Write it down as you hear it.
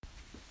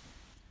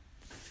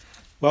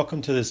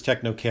Welcome to this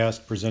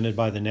TechnoCast presented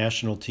by the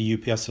National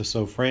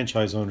TUPSSO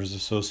Franchise Owners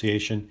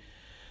Association.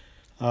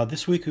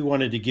 This week we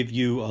wanted to give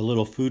you a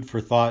little food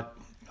for thought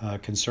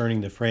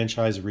concerning the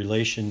Franchise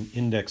Relation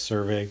Index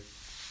Survey.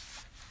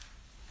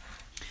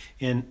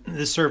 And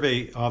this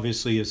survey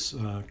obviously is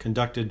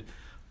conducted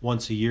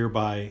once a year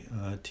by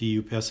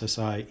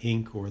TUPSSI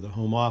Inc. or the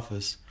Home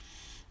Office.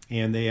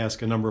 And they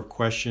ask a number of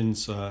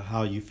questions,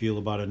 how you feel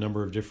about a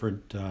number of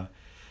different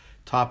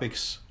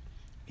topics.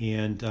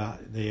 And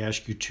they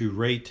ask you to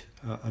rate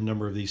a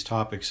number of these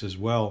topics as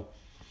well.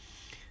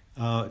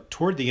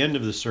 Toward the end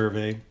of the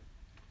survey,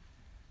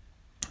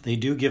 they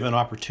do give an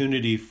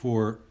opportunity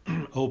for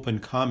open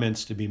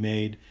comments to be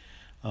made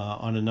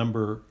on a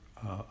number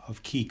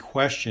of key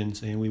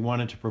questions, and we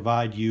wanted to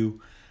provide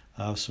you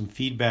some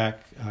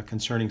feedback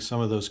concerning some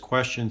of those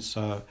questions,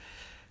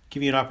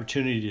 give you an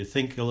opportunity to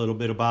think a little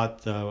bit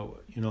about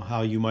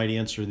how you might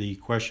answer the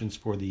questions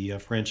for the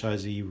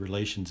Franchisee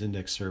Relations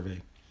Index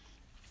Survey.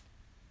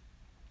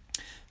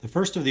 The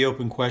first of the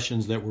open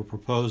questions that were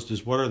proposed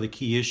is, what are the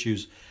key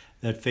issues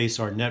that face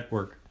our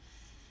network?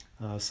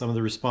 Some of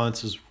the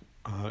responses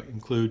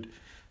include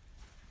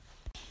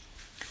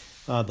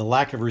the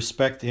lack of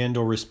respect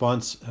and/or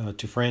response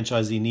to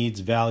franchisee needs,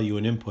 value,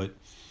 and input.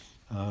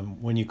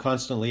 When you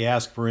constantly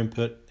ask for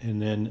input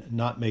and then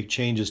not make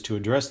changes to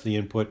address the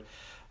input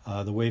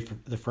the way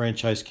the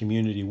franchise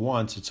community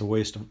wants, it's a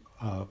waste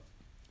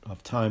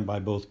of time by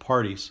both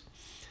parties.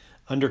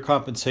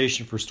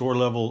 Undercompensation for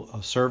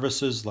store-level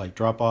services like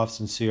drop-offs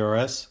and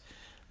CRS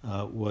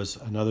was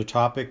another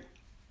topic.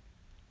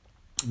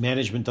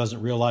 Management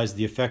doesn't realize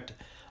the effect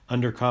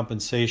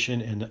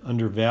undercompensation and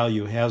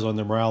undervalue has on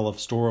the morale of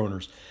store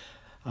owners.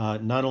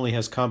 Not only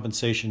has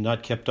compensation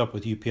not kept up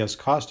with UPS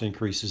cost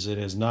increases, it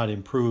has not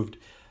improved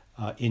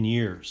in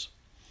years.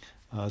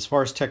 As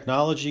far as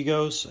technology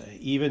goes,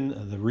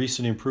 even the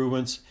recent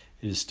improvements,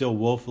 it is still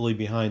woefully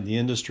behind the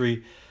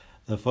industry.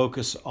 The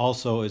focus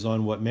also is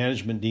on what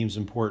management deems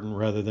important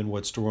rather than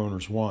what store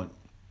owners want.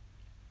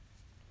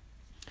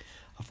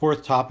 A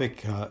fourth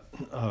topic,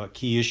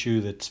 key issue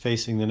that's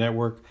facing the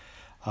network,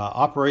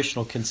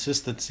 operational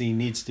consistency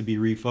needs to be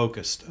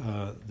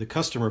refocused. The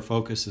customer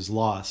focus is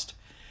lost.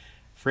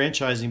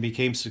 Franchising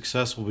became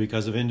successful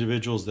because of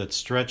individuals that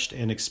stretched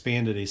and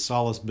expanded a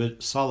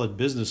solid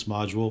business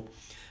module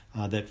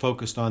that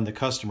focused on the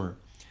customer.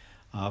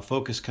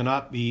 Focus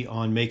cannot be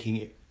on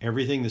making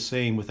everything the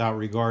same without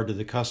regard to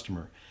the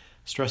customer.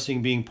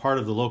 Stressing being part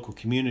of the local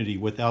community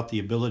without the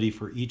ability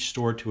for each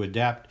store to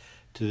adapt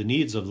to the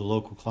needs of the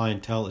local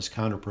clientele is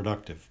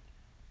counterproductive.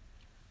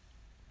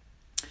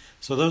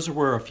 So those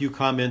were a few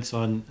comments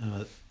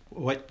on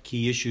what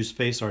key issues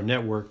face our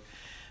network.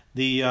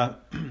 The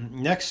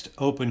next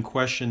open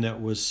question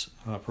that was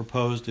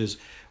proposed is,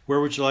 where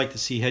would you like to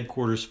see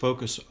headquarters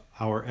focus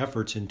our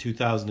efforts in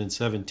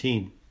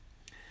 2017?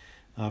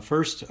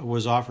 First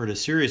was offered, a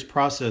serious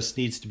process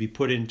needs to be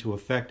put into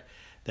effect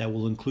that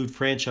will include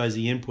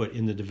franchisee input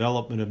in the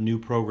development of new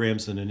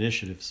programs and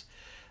initiatives.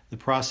 The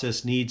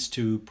process needs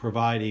to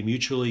provide a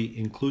mutually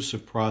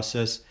inclusive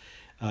process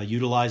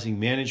utilizing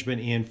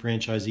management and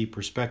franchisee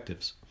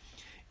perspectives.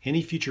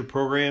 Any future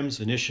programs,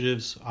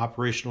 initiatives,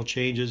 operational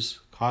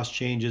changes, cost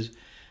changes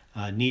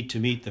need to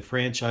meet the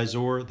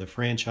franchisor, the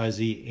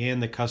franchisee,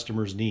 and the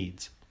customer's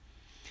needs.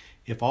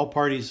 If all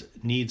parties'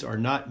 needs are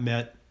not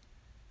met,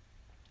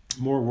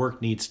 more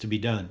work needs to be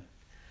done.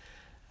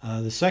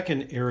 The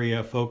second area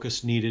of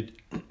focus needed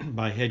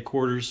by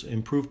headquarters,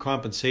 improved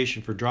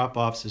compensation for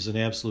drop-offs, is an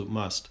absolute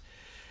must.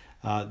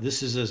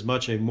 This is as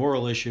much a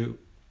morale issue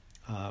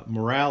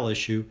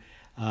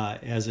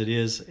as it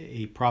is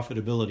a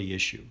profitability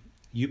issue.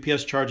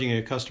 UPS charging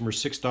a customer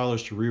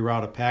 $6 to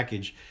reroute a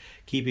package,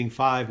 keeping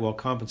 $5 while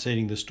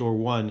compensating the store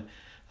 $1.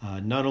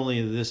 Not only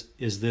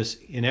is this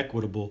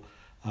inequitable,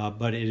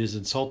 but it is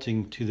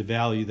insulting to the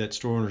value that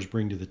store owners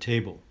bring to the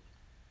table.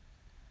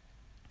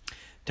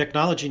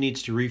 Technology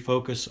needs to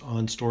refocus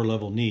on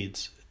store-level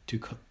needs, to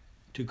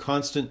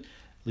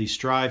constantly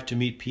strive to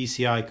meet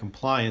PCI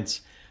compliance,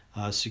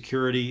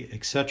 security,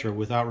 etc.,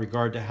 without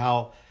regard to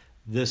how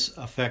this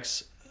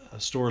affects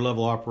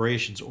store-level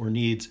operations or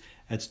needs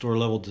at store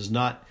level does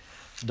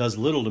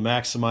little to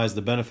maximize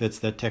the benefits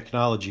that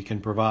technology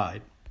can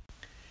provide.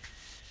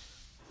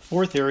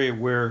 Fourth area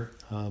where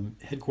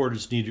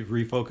headquarters need to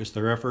refocus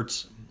their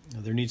efforts,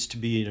 there needs to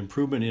be an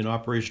improvement in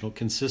operational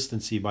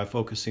consistency by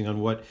focusing on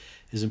what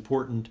is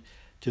important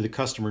to the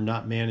customer,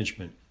 not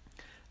management.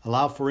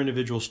 Allow for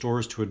individual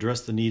stores to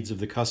address the needs of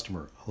the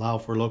customer. Allow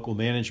for local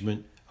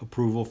management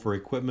approval for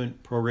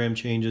equipment, program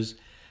changes,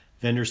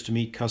 vendors to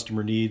meet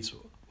customer needs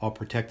while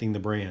protecting the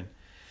brand.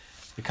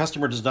 The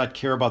customer does not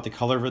care about the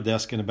color of a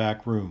desk in a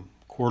back room.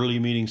 Quarterly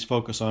meetings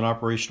focus on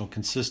operational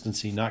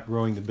consistency, not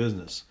growing the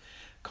business,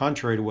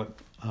 contrary to what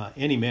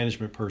any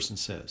management person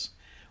says.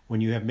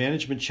 When you have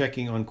management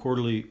checking on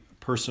quarterly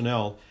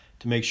personnel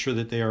to make sure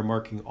that they are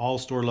marking all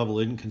store-level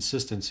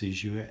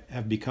inconsistencies, you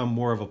have become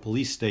more of a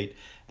police state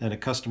than a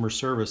customer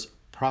service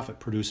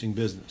profit-producing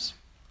business.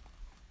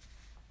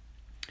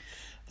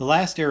 The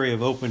last area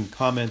of open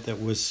comment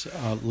that was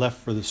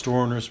left for the store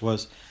owners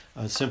was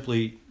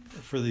simply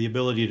for the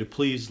ability to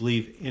please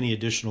leave any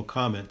additional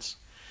comments.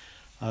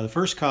 The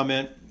first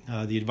comment,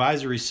 the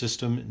advisory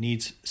system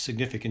needs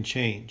significant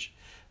change.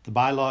 The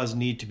bylaws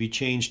need to be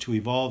changed to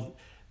evolve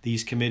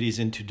these committees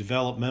into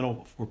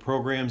developmental for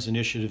programs,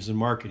 initiatives, and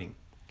marketing.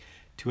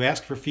 To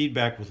ask for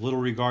feedback with little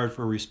regard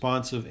for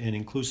responsive and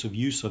inclusive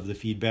use of the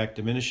feedback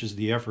diminishes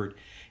the effort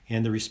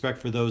and the respect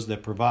for those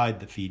that provide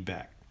the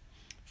feedback.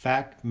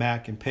 FACT,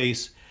 MAC, and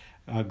PACE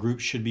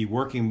groups should be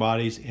working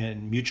bodies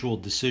and mutual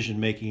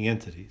decision-making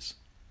entities.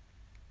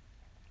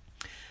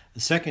 The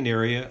second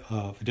area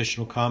of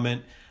additional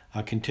comment,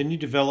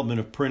 continued development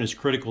of print is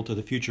critical to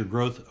the future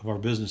growth of our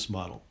business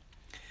model.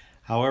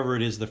 However,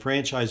 it is the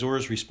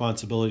franchisor's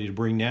responsibility to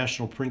bring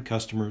national print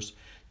customers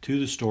to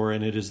the store,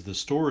 and it is the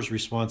store's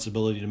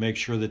responsibility to make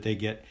sure that they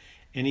get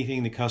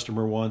anything the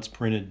customer wants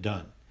printed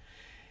done.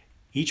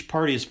 Each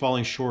party is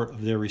falling short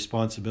of their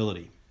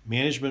responsibility.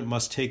 Management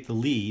must take the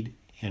lead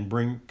and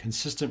bring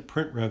consistent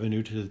print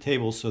revenue to the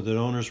table so that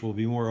owners will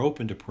be more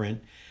open to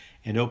print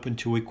and open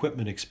to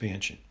equipment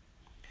expansion.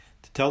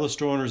 To tell the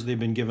store owners they've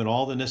been given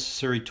all the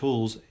necessary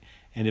tools,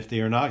 and if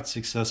they are not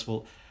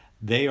successful,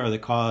 they are the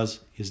cause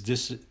is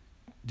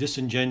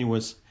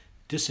disingenuous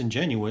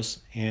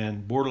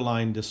and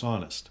borderline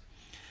dishonest.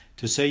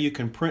 To say you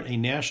can print a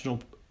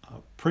national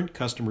print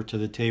customer to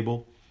the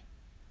table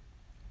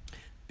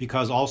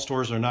because all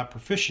stores are not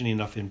proficient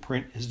enough in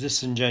print is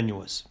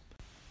disingenuous.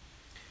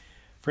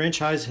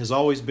 Franchise has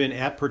always been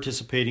at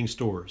participating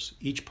stores.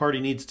 Each party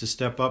needs to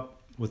step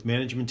up, with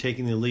management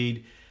taking the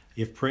lead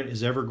if print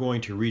is ever going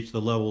to reach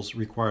the levels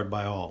required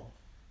by all.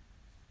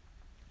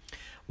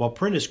 While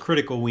print is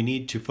critical, we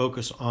need to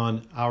focus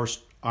on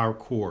our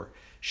core.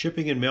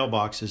 Shipping and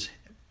mailboxes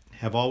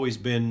have always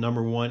been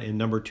number one and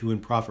number two in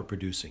profit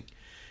producing.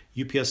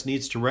 UPS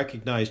needs to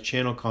recognize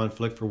channel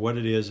conflict for what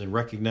it is and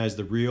recognize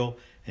the real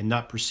and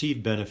not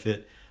perceived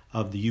benefit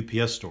of the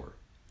UPS store.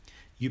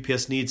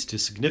 UPS needs to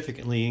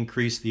significantly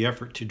increase the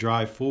effort to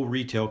drive full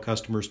retail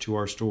customers to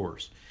our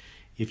stores.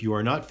 If you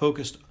are not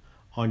focused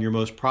on your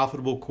most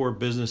profitable core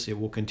business, it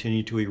will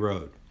continue to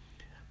erode.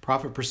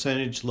 Profit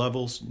percentage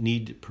levels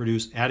need to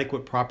produce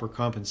adequate proper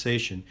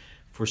compensation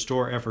for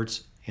store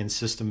efforts and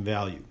system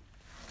value.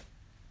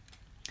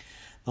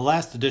 The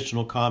last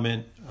additional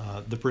comment,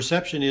 the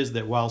perception is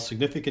that while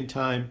significant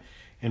time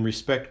and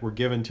respect were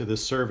given to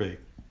this survey,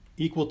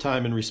 equal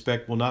time and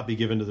respect will not be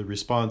given to the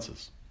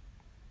responses.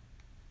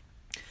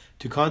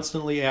 To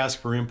constantly ask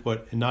for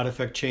input and not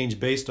affect change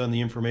based on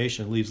the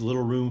information leaves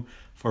little room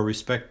for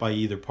respect by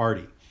either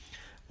party.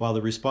 While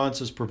the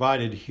responses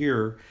provided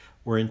here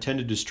were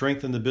intended to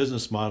strengthen the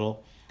business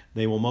model,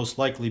 they will most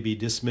likely be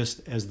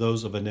dismissed as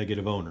those of a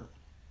negative owner.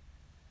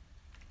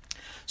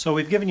 So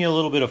we've given you a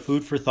little bit of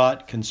food for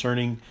thought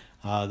concerning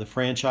the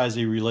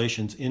Franchisee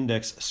Relations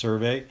Index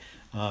survey.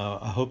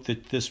 I hope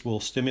that this will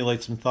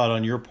stimulate some thought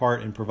on your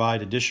part and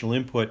provide additional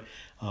input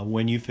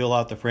when you fill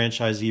out the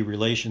Franchisee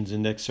Relations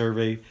Index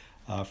survey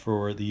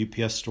for the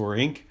UPS Store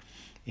Inc.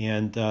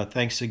 And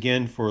thanks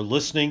again for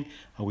listening.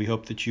 We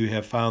hope that you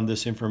have found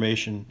this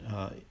information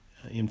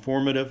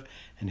informative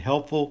and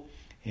helpful,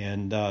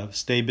 and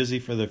stay busy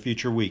for the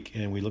future week.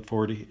 And we look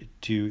forward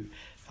to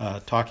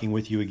talking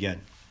with you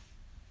again.